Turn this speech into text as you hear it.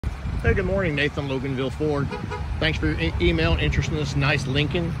Hey, good morning, Nathan, Loganville Ford. Thanks for your email and interest in this nice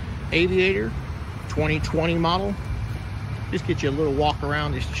Lincoln Aviator 2020 model. Just get you a little walk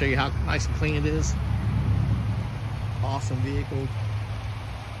around just to show you how nice and clean it is. Awesome vehicle,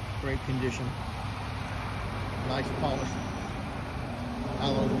 great condition, nice polished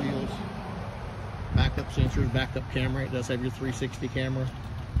alloy wheels, backup sensors, backup camera. It does have your 360 camera,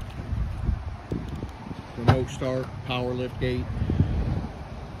 remote start, power lift gate.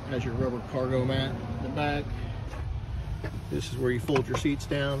 Has your rubber cargo mat in the back. This is where you fold your seats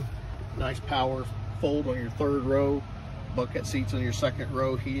down. Nice power fold on your third row. Bucket seats on your second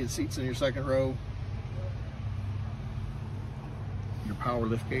row. Heated seats on your second row. Your power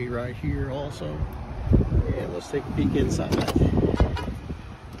lift gate right here also. And let's take a peek inside.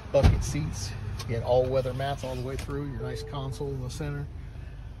 Bucket seats. Again, all weather mats all the way through. Your nice console in the center.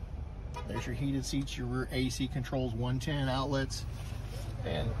 There's your heated seats, your rear AC controls, 110 outlets.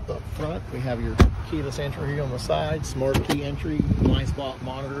 And up front, we have your keyless entry here on the side, smart key entry, blind spot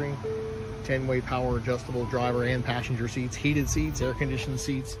monitoring, 10-way power adjustable driver and passenger seats, heated seats, air conditioned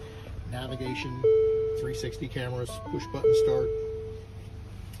seats, navigation, 360 cameras, push button start,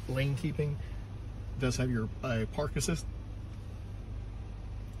 lane keeping. It does have your park assist.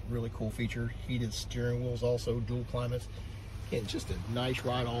 Really cool feature. Heated steering wheels, also dual climates. Again, just a nice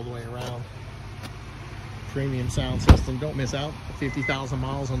ride all the way around. Premium sound system. Don't miss out. 50,000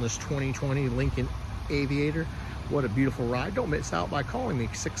 miles on this 2020 Lincoln Aviator. What a beautiful ride. Don't miss out by calling me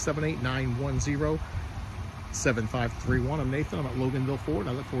 678-910-7531. I'm Nathan. I'm at Loganville Ford.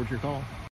 I look forward to your call.